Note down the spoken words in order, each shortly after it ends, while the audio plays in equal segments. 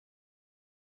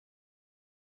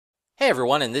Hey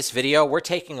everyone, in this video we're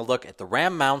taking a look at the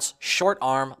RAM mounts short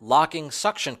arm locking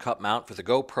suction cup mount for the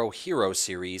GoPro HERO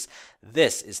series.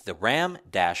 This is the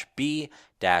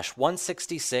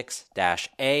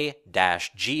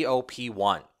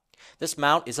RAM-B-166-A-GOP1. This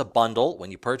mount is a bundle. When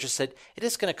you purchase it, it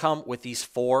is going to come with these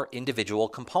four individual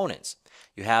components.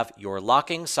 You have your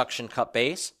locking suction cup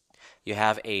base, you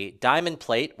have a diamond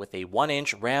plate with a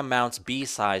 1-inch RAM mounts B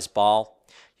size ball,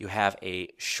 you have a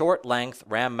short length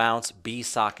RAM mounts B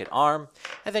socket arm,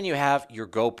 and then you have your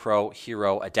GoPro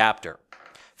HERO adapter.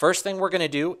 First thing we're going to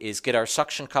do is get our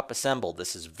suction cup assembled.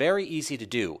 This is very easy to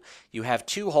do. You have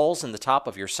two holes in the top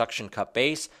of your suction cup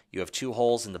base, you have two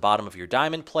holes in the bottom of your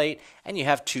diamond plate, and you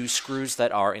have two screws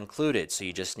that are included. So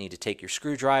you just need to take your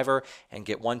screwdriver and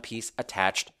get one piece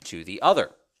attached to the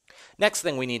other. Next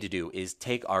thing we need to do is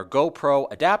take our GoPro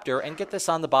adapter and get this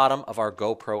on the bottom of our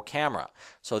GoPro camera.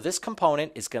 So this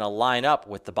component is going to line up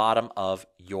with the bottom of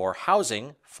your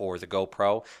housing for the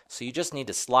GoPro. So you just need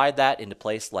to slide that into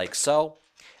place like so.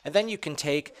 And then you can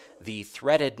take the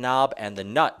threaded knob and the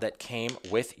nut that came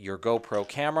with your GoPro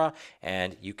camera,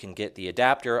 and you can get the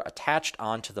adapter attached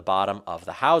onto the bottom of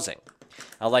the housing.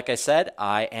 Now, like I said,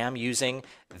 I am using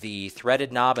the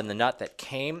threaded knob and the nut that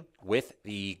came with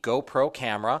the GoPro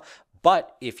camera,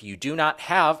 but if you do not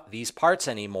have these parts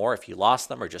anymore, if you lost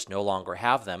them or just no longer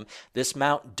have them, this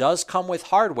mount does come with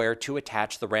hardware to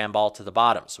attach the RAM ball to the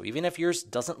bottom. So even if yours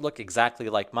doesn't look exactly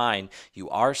like mine, you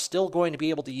are still going to be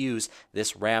able to use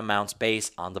this RAM mounts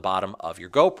base on the bottom of your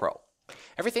GoPro.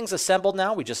 Everything's assembled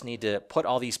now. We just need to put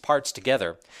all these parts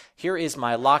together. Here is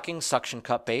my locking suction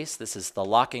cup base. This is the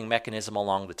locking mechanism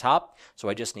along the top. So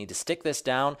I just need to stick this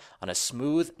down on a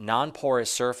smooth,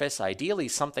 non-porous surface, ideally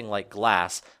something like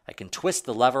glass. I can twist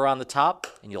the lever on the top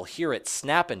and you'll hear it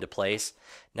snap into place.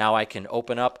 Now I can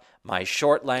open up my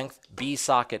short length B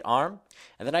socket arm,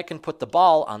 and then I can put the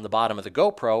ball on the bottom of the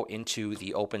GoPro into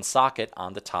the open socket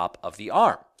on the top of the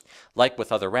arm. Like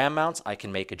with other RAM mounts, I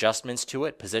can make adjustments to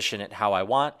it, position it how I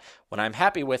want. When I'm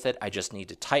happy with it, I just need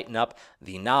to tighten up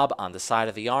the knob on the side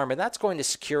of the arm, and that's going to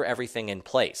secure everything in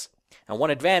place. And one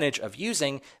advantage of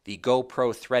using the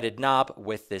GoPro threaded knob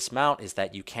with this mount is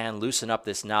that you can loosen up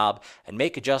this knob and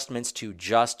make adjustments to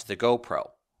just the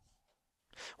GoPro.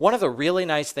 One of the really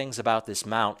nice things about this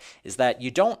mount is that you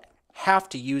don't have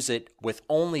to use it with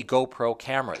only GoPro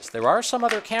cameras. There are some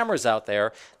other cameras out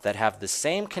there that have the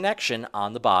same connection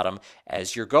on the bottom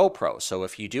as your GoPro. So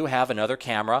if you do have another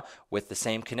camera with the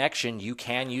same connection, you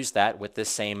can use that with this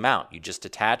same mount. You just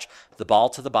attach the ball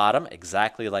to the bottom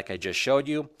exactly like I just showed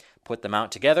you. Put the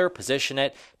mount together, position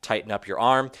it, tighten up your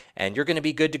arm, and you're going to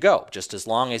be good to go, just as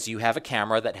long as you have a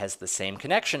camera that has the same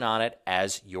connection on it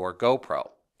as your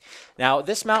GoPro. Now,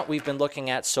 this mount we've been looking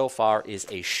at so far is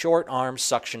a short arm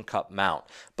suction cup mount,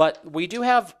 but we do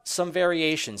have some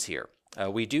variations here.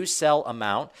 We do sell a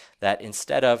mount that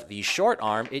instead of the short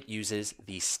arm, it uses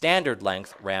the standard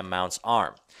length RAM mounts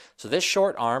arm. So this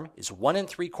short arm is 1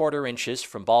 3/4 inches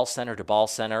from ball center to ball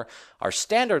center. Our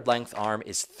standard length arm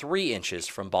is 3 inches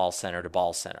from ball center to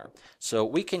ball center. So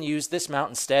we can use this mount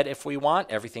instead if we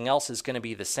want. Everything else is going to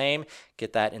be the same.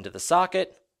 Get that into the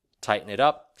socket, tighten it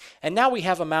up, and now we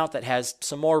have a mount that has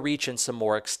some more reach and some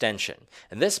more extension.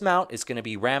 And this mount is going to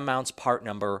be RAM mounts part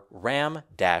number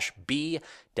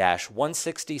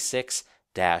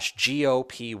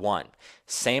RAM-B-166-GOP1.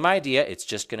 Same idea, it's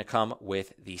just going to come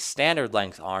with the standard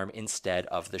length arm instead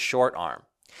of the short arm.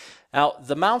 Now,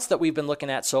 the mounts that we've been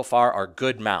looking at so far are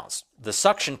good mounts. The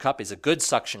suction cup is a good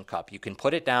suction cup. You can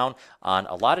put it down on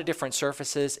a lot of different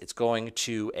surfaces. It's going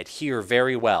to adhere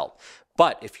very well.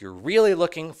 But if you're really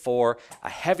looking for a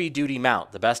heavy-duty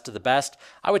mount, the best of the best,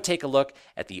 I would take a look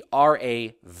at the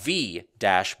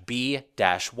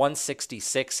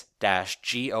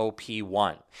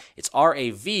RAV-B-166-GOP1. It's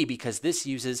RAV because this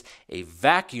uses a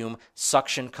vacuum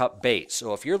suction cup base.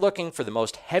 So if you're looking for the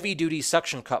most heavy-duty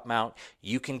suction cup mount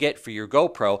you can get for your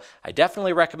GoPro, I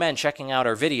definitely recommend checking out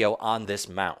our video on this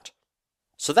mount.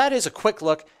 So that is a quick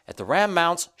look at the RAM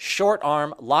mounts short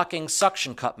arm locking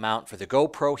suction cup mount for the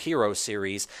GoPro HERO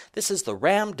series. This is the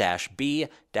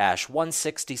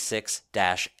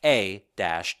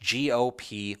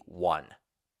RAM-B-166-A-GOP1.